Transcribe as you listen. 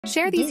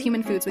Share these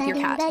human foods with your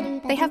cat.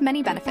 They have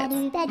many benefits.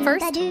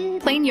 First,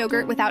 plain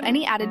yogurt without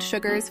any added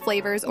sugars,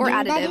 flavors, or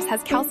additives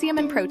has calcium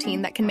and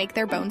protein that can make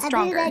their bones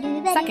stronger.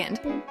 Second,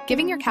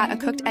 giving your cat a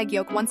cooked egg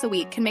yolk once a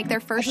week can make their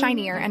fur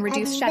shinier and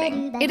reduce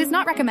shedding. It is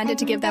not recommended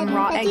to give them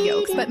raw egg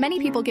yolks, but many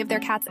people give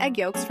their cats egg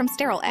yolks from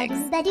sterile eggs.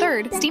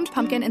 Third, steamed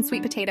pumpkin and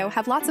sweet potato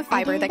have lots of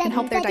fiber that can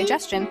help their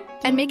digestion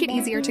and make it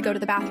easier to go to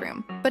the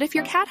bathroom. But if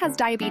your cat has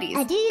diabetes,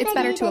 it's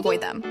better to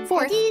avoid them.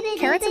 Fourth,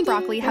 carrots and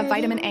broccoli have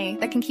vitamin A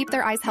that can keep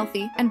their eyes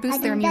healthy and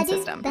boost their immune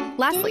system.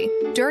 Lastly,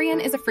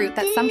 durian is a fruit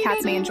that some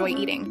cats may enjoy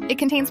eating. It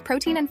contains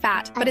protein and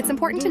fat, but it's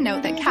important to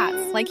note that cats,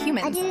 like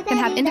humans, can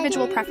have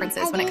individual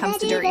preferences when it comes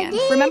to durian.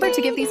 Remember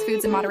to give these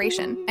foods in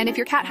moderation, and if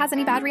your cat has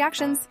any bad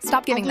reactions,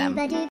 stop giving them.